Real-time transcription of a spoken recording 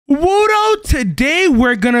Wudo, today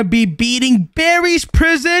we're gonna be beating Barry's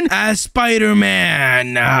prison as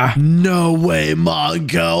Spider-Man. No way,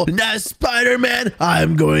 Mongo. As Spider-Man,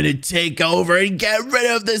 I'm going to take over and get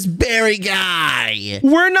rid of this Barry guy.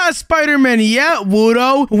 We're not Spider-Man yet,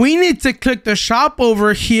 Wudo. We need to click the shop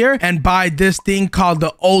over here and buy this thing called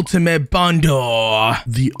the Ultimate Bundle.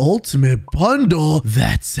 The Ultimate Bundle?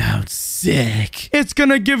 That sounds sick. It's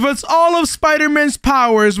gonna give us all of Spider-Man's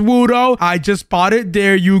powers, Wudo. I just bought it.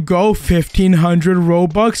 There you go. 1,500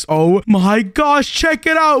 Robux. Oh my gosh. Check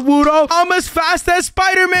it out, Wudo. I'm as fast as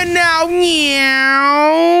Spider-Man now.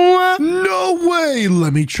 Meow. No way.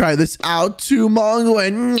 Let me try this out too, Mongo.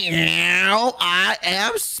 And meow. I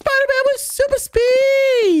am Spider-Man with super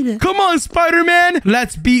speed. Come on, Spider-Man.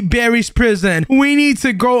 Let's beat Barry's prison. We need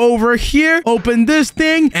to go over here, open this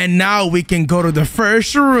thing, and now we can go to the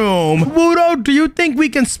first room. Wudo, do you think we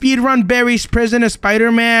can speedrun Barry's prison as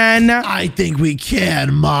Spider-Man? I think we can,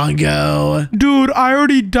 Mongo. Dude, I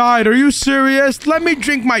already died. Are you serious? Let me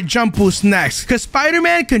drink my jump boost next, because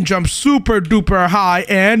Spider-Man can jump super duper high,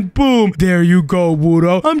 and boom, there you go,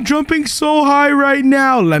 Wudo. I'm jumping so high right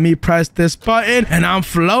now. Let me press this button, and I'm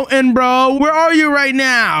floating, bro. Where are you right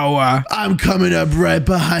now? I'm coming up right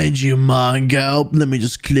behind you, Mongo. Let me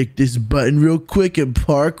just click this button real quick and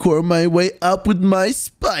parkour my way up with my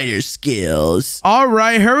spider skills. All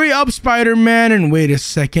right, hurry up, Spider-Man. And wait a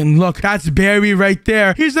second. Look, that's Barry right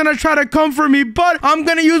there. He's gonna try to come for me, but I'm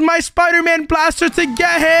gonna use my Spider-Man blaster to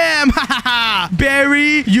get him.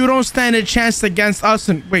 Barry, you don't stand a chance against us.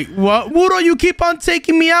 And wait, what? Wudo, you keep on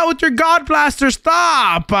taking me out with your God blaster.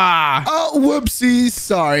 Stop. Oh, whoopsies.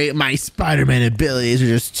 Sorry. My Spider-Man abilities are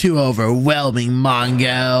just too overwhelming,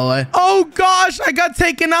 Mongo. Oh, gosh. I got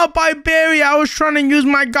taken out by Barry. I was trying to use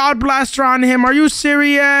my God blaster on him. Are you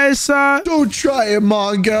serious? Don't try it,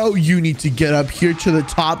 Mongo. You need to get up here to the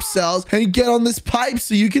top cells and get on this pipe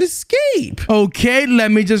so you can escape. Okay,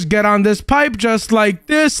 let me just get on this pipe just like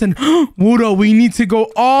this. And Wudo, we need to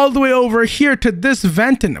go all the way over here to this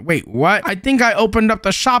vent. And wait, what? I think I opened up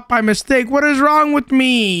the shop by mistake. What is wrong with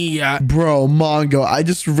me? Bro, Mongo, I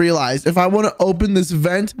just realized if I want to open this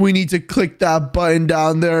vent, we need to click that button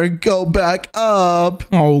down there and go back up.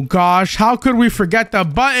 Oh gosh, how could we forget the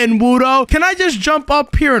button, Wudo? Can I just jump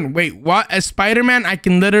up here and wait, what? As Spider-Man, I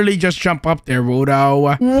can literally just jump up there,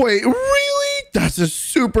 Wudo. Wait, really? That's a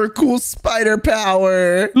super cool spider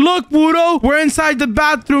power. Look, Wudo, we're inside the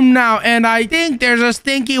bathroom now, and I think there's a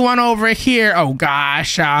stinky one over here. Oh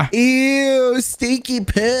gosh. Ew, stinky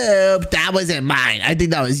poop. That wasn't mine. I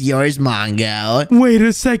think that was yours, Mongo. Wait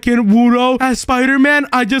a second, Wudo. As Spider-Man,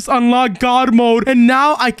 I just unlocked God mode, and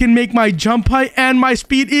now I can make my jump height and my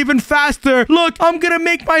speed even faster. Look, I'm gonna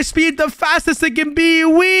make my speed the fastest it can be.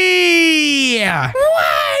 Whee!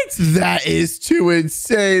 What? That is too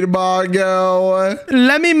insane, Mongo.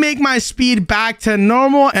 Let me make my speed back to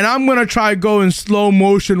normal, and I'm gonna try go in slow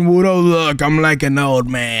motion, Wudo. Look, I'm like an old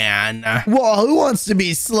man. Whoa, who wants to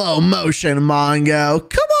be slow motion, Mongo?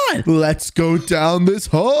 Come on, let's go down this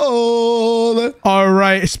hole. All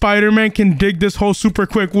right, Spider-Man can dig this hole super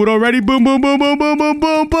quick. Wudo, ready? Boom, boom, boom, boom, boom, boom,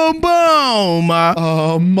 boom, boom, boom.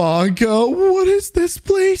 Mongo, what is this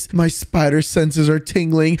place? My spider senses are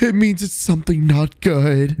tingling. It means it's something not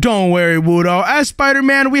good. Don't worry, Wudo. As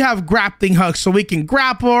Spider-Man, we have grappling hooks so we can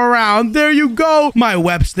grapple around. There you go. My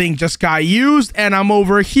web sling just got used, and I'm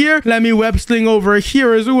over here. Let me web sling over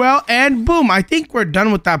here as well, and boom. I think we're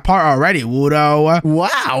done with that part already, Wudo.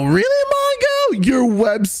 Wow, really, Mongo? Your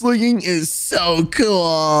web slinging is so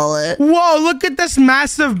cool. Whoa, look at this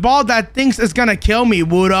massive ball that thinks it's gonna kill me,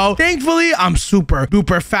 Wudo. Thankfully, I'm super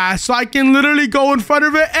duper fast, so I can literally go in front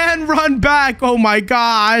of it and run back. Oh my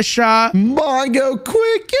gosh. Mongo,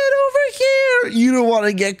 quick, get over here. You don't want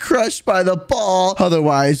to get crushed by the ball.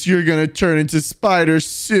 Otherwise, you're gonna turn into spider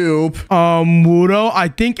soup. Wudo, I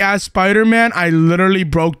think as Spider-Man, I literally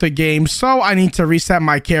broke the game, so I need to reset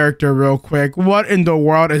my character real quick. What in the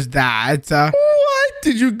world is that? What?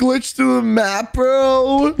 Did you glitch through the map,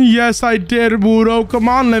 bro? Yes, I did, Wudo. Come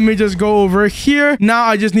on, let me just go over here. Now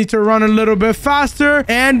I just need to run a little bit faster,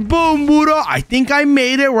 and boom, Wudo, I think I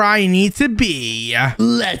made it where I need to be.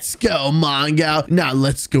 Let's go, Mongo. Now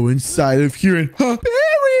let's go inside of here and Barry!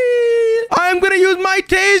 I'm gonna use my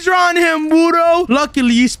taser on him, Wudo.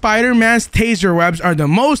 Luckily, Spider-Man's taser webs are the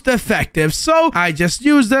most effective, so I just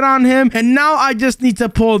used it on him, and now I just need to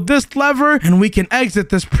pull this lever, and we can exit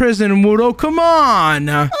this prison, Wudo. Come on.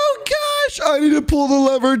 Oh, gosh, I need to pull the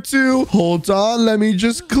lever too. Hold on, let me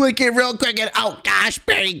just click it real quick, and oh, gosh,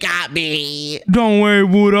 Barry got me. Don't worry,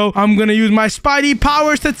 Wudo. I'm gonna use my Spidey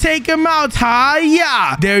powers to take him out.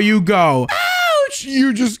 Hi-ya. There you go. Ouch! gosh,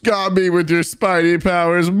 you just got me with your Spidey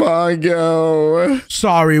powers, Mongo.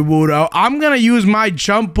 Sorry, Wudo. I'm gonna use my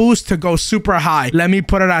jump boost to go super high. Let me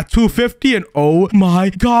put it at 250 and oh my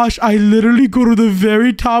gosh, I literally go to the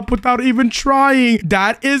very top without even trying.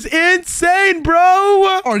 That is insane,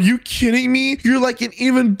 bro. Are you kidding me? You're like an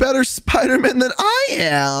even better Spider-Man than I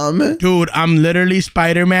am. Dude, I'm literally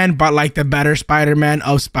Spider-Man, but like the better Spider-Man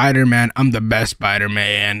of Spider-Man. I'm the best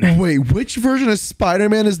Spider-Man. Wait, which version of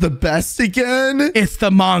Spider-Man is the best again? It's the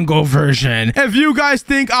Mongo version. If you guys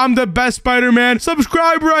think I'm the best Spider-Man,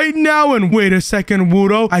 subscribe right now and wait a second,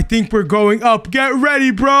 Wudo. I think we're going up. Get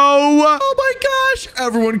ready, bro. Oh my gosh.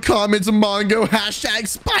 Everyone comments Mongo hashtag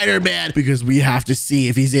Spider-Man because we have to see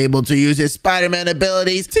if he's able to use his Spider-Man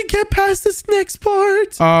abilities to get past this next part.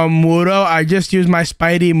 Wudo, I just used my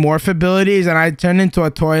Spidey morph abilities and I turned into a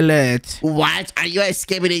toilet. What? Are you a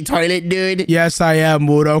skibbity toilet, dude? Yes, I am,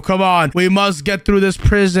 Wudo. Come on. We must get through this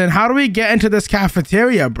prison. How do we get into this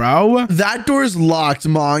cafeteria, bro? That door's locked,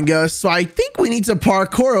 Mongo, so I think we need to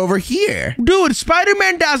parkour over here. Dude,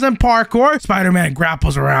 Spider-Man doesn't parkour. Spider-Man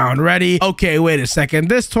grapples around. Ready? Okay, wait a second.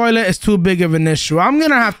 This toilet is too big of an issue. I'm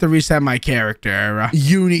gonna have to reset my character.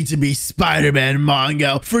 You need to be Spider-Man,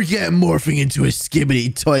 Mongo. Forget morphing into a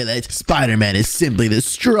skibbity toilet. Spider-Man is simply the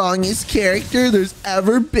strongest character there's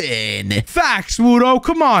ever been. Facts, Wudo.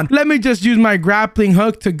 Come on. Let me just use my grappling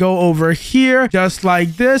hook to go over here, just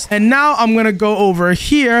like this. And now I'm gonna go over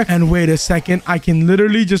here. And wait a second. I can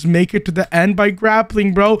literally just make it to the end by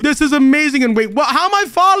grappling, bro. This is amazing. And wait, what? How am I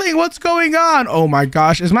falling? What's going on? Oh my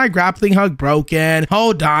gosh. Is my grappling hook broken?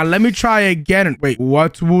 Hold on. Let me try again. Wait,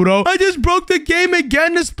 what, Wudo? I just broke the game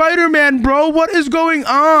again to Spider-Man, bro. What is going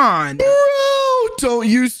on? Bro, don't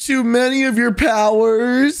use too many of your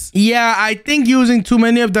powers. Yeah, I think using too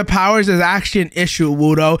many of the powers is actually an issue,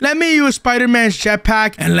 Wudo. Let me use Spider-Man's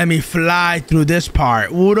jetpack and let me fly through this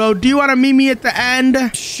part. Wudo, do you want to meet me at the end?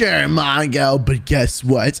 Sure, Mongo, but guess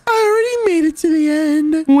what? I already made it to the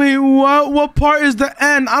end. Wait, what? What part is the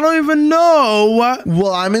end? I don't even know.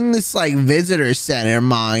 Well, I'm in this like visitor center,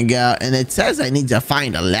 Mongo, and it says I need to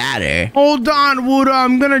find a ladder. Hold on, Wudo.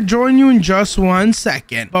 I'm gonna join you in just 1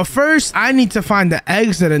 second. But first, I need to find the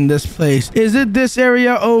exit in this place. Is it this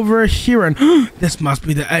area over here? And this must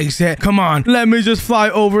be the exit. Come on, let me just fly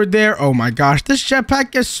over there. Oh my gosh, this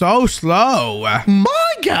jetpack is so slow.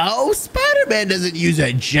 Mongo, Spider-Man doesn't use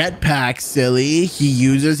a jetpack, silly. He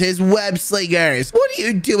uses his web slingers. What are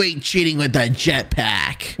you doing cheating with a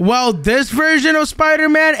jetpack? Well, this version of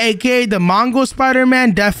Spider-Man, aka the Mongo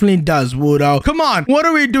Spider-Man, definitely does, Wudo. Come on, what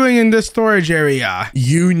are we doing in this storage area?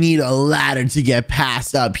 You need a ladder to get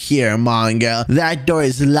past up here, Mongo. That door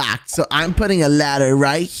is locked, so I'm putting a ladder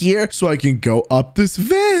right here so I can go up this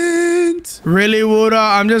vent. Really, Wudo?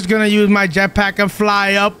 I'm just gonna use my jetpack and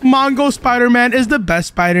fly up. Mongo Spider-Man is the best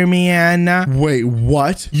Spider-Man. Wait,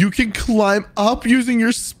 what? You can climb up using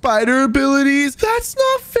your spider abilities? That's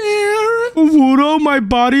not fair. Wudo, my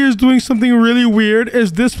body is doing something really weird.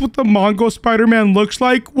 Is this what the Mongo Spider-Man looks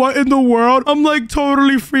like? What in the world? I'm like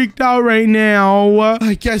totally freaked out right now.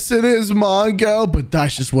 I guess it is, Mongo, but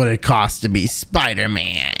that's just what it costs to be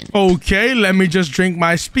Spider-Man. Okay, let me just drink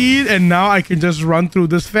my speed and now I can just run through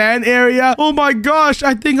this fan area. Oh my gosh,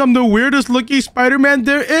 I think I'm the weirdest looking Spider-Man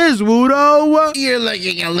there is, Wudo. You're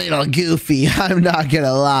looking a little goofy, I'm not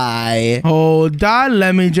gonna lie. Hold on,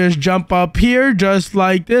 let me just jump up here just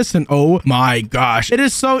like this and oh my gosh. It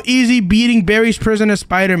is so easy beating Barry's prison as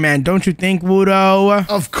Spider-Man, don't you think, Wudo?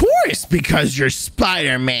 Of course, because you're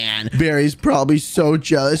Spider-Man. Barry's probably so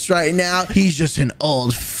jealous right now. He's just an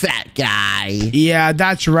old fat guy. Yeah,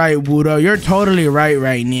 that's right, Wudo. You're totally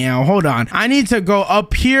right now. Hold on. I need to go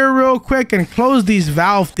up here real quick and close these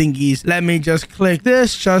valve thingies. Let me just click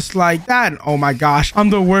this just like that. Oh my gosh, I'm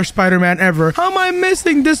the worst Spider-Man ever. How am I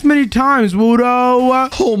missing this many times, Wudo?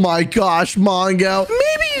 Oh my gosh, Mongo.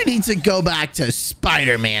 Maybe you need to go back to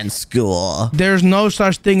Spider-Man school. There's no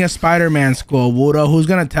such thing as Spider-Man school, Wudo. Who's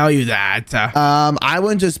gonna tell you that? I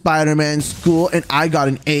went to Spider-Man school and I got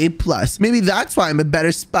an A+. Maybe that's why I'm a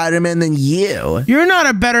better Spider-Man than you. You're not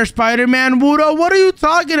a better Spider-Man, Wudo. What are you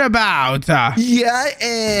talking about? Yeah, I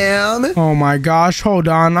am. Oh my gosh, hold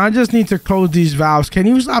on. I just need to close these valves. Can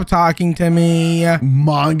you stop talking to me?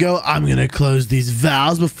 Mongo, I'm gonna close these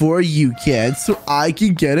valves before you can so I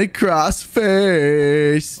can get across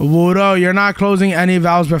first. Wudo, you're not closing any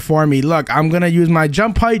valves before me. Look, I'm gonna use my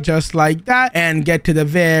jump height just like that and get to the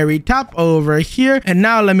very top over here. And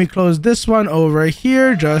now let me close this one over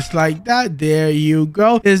here just like that. There you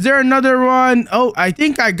go. Is there another one? Oh, I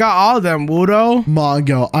think I got all of them, Wudo.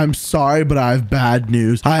 Mongo, I'm sorry, but I have bad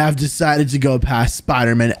news. I have decided to go past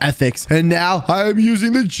Spider-Man ethics, and now I am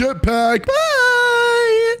using the jetpack.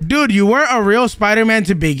 Bye! Dude, you weren't a real Spider-Man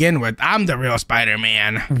to begin with. I'm the real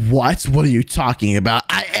Spider-Man. What? What are you talking about?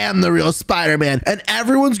 I am the real Spider-Man, and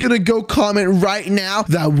everyone's gonna go comment right now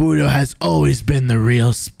that Wudo has always been the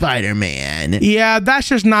real Spider-Man. Yeah, that's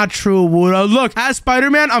just not true, Wudo. Look, as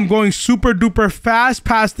Spider-Man, I'm going super duper fast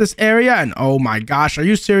past this area, and oh my gosh, are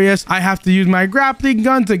you serious? I have to use my grappling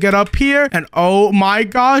gun to get up here, and oh my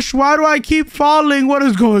gosh, why do I keep falling? What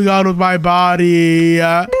is going on with my body?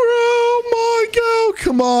 Bro, Mongo,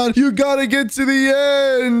 come on. You gotta get to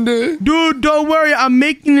the end. Dude, don't worry. I'm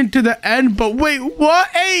making it to the end, but wait, what?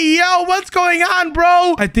 Hey, yo, what's going on,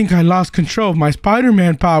 bro? I think I lost control of my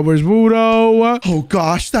Spider-Man powers, Wudo. Oh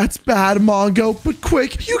gosh, that's bad, Mongo. But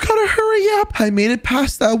quick, you gotta hurry up. I made it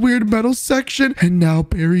past that weird metal section, and now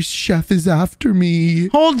Barry's chef is after me.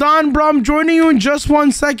 Hold on, bro. I'm joining you in just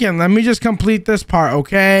 1 second. Let me just complete this part,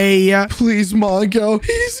 okay? Please, Mongo.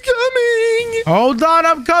 He's coming. Hold on,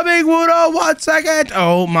 I'm coming, Wudo. 1 second.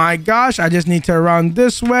 Oh my gosh, I just need to run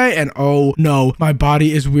this way, and oh no, my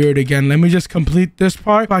body is weird again. Let me just complete this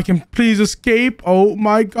part. If I can please escape. Oh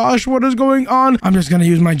my gosh, what is going on? I'm just gonna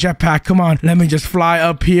use my jetpack. Come on, let me just fly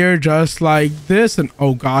up here just like this, and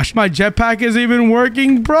oh gosh, my jetpack is even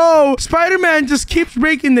working, bro. Spider-Man just keeps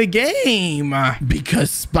breaking the game.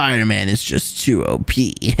 Because Spider-Man is just too OP.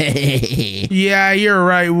 Yeah, you're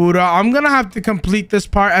right, Wudo. I'm gonna have to complete this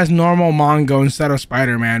part as normal Mongo instead of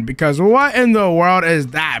Spider-Man, because what in the world is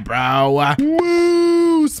that, bro?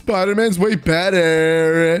 Woo! Spider-Man's way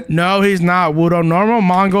better. No, he's not, Wudo. Normal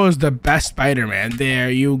Mongo is the best Spider-Man.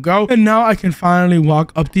 There you go. And now I can finally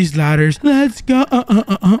walk up these ladders. Let's go. Come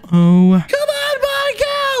on, Mongo!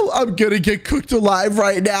 I'm gonna get cooked alive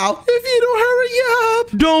right now if you don't hurry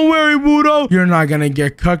up. Don't worry, Wudo. You're not gonna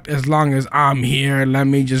get cooked as long as I'm here. Let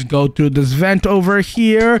me just go through this vent over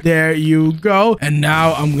here. There you go. And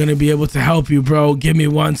now I'm gonna be able to help you, bro. Give me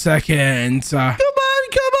 1 second. Come on.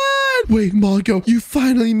 Wait, Mongo, you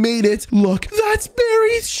finally made it. Look, that's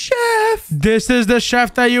Barry's chef. This is the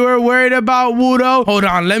chef that you were worried about, Wudo. Hold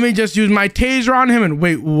on, let me just use my taser on him. And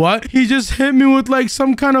wait, what? He just hit me with like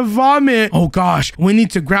some kind of vomit. Oh gosh, we need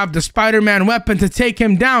to grab the Spider-Man weapon to take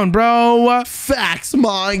him down, bro. Facts,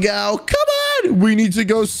 Mongo. Come on. We need to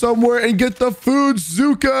go somewhere and get the food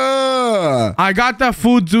Zuka. I got the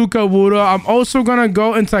food Zuka, Wudo. I'm also gonna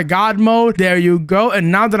go into God mode. There you go.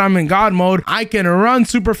 And now that I'm in God mode, I can run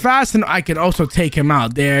super fast and I can also take him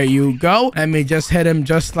out. There you go. Let me just hit him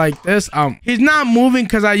just like this. He's not moving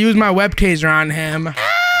because I used my web taser on him.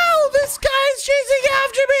 Ow! This guy's chasing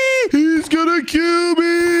after me. He's gonna kill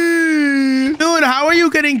me. Dude, how are you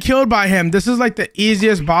getting killed by him? This is like the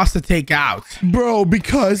easiest boss to take out. Bro,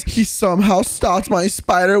 because he somehow stopped my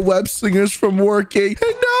spider web slingers from working. And now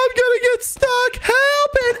I'm gonna get stuck.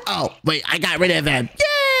 Help it. Oh, wait, I got rid of him.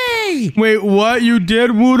 Yay! Wait, what? You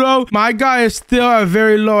did, Wudo? My guy is still at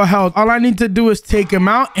very low health. All I need to do is take him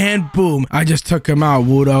out and boom. I just took him out,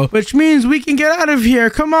 Wudo. Which means we can get out of here.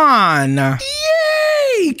 Come on.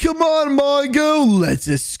 Yay! Come on, Mongo. Let's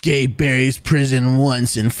escape Barry's prison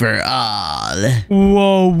once and for all.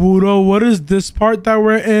 Whoa, Wudo. What is this part that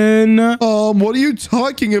we're in? What are you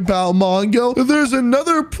talking about, Mongo? There's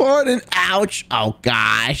another part and ouch. Oh,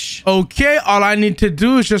 gosh. Okay, all I need to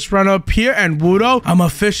do is just run up here and Wudo, I'm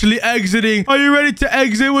officially exiting. Are you ready to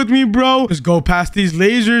exit with me, bro? Just go past these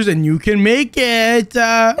lasers and you can make it.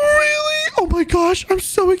 Really? Oh my gosh, I'm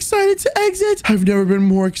so excited to exit. I've never been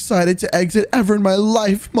more excited to exit ever in my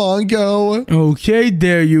life, Mongo. Okay,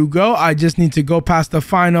 there you go. I just need to go past the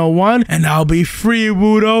final one and I'll be free,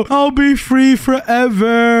 Wudo. I'll be free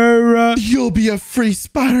forever. You'll be a free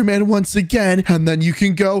Spider-Man once again, and then you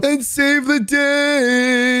can go and save the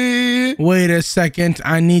day. Wait a second.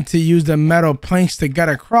 I need to use the metal planks to get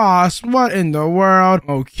across. What in the world?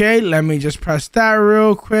 Okay, let me just press that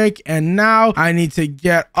real quick. And now I need to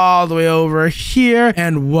get all the way over here.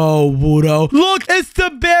 And whoa, Wudo. Look, it's the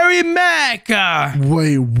Barry Mech.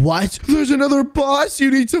 Wait, what? There's another boss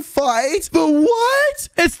you need to fight? The what?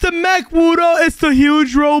 It's the mech, Wudo. It's the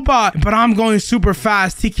huge robot. But I'm going super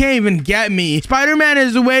fast. He can't even get me. Spider-Man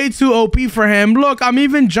is way too OP for him. Look, I'm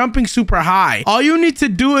even jumping super high. All you need to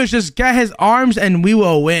do is just get his arms and we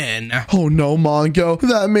will win. Oh no, Mongo.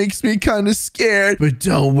 That makes me kind of scared. But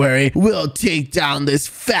don't worry. We'll take down this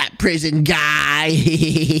fat prison guy.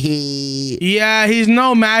 Yeah, he's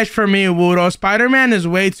no match for me, Wudo. Spider-Man is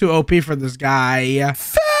way too OP for this guy.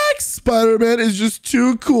 Facts! Spider-Man is just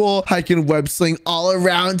too cool. I can web sling all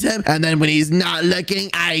around him, and then when he's not looking,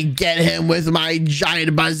 I get him with my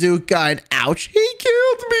giant bazooka, and ouch, he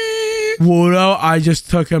killed me. Wudo, I just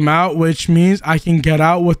took him out, which means I can get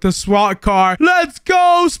out with the SWAT car. Let's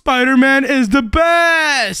go! Spider-Man is the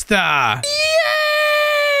best! Yay!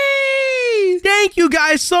 thank you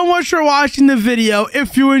guys so much for watching the video.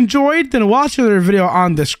 If you enjoyed, then watch another video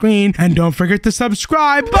on the screen. And don't forget to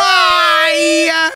subscribe. Bye!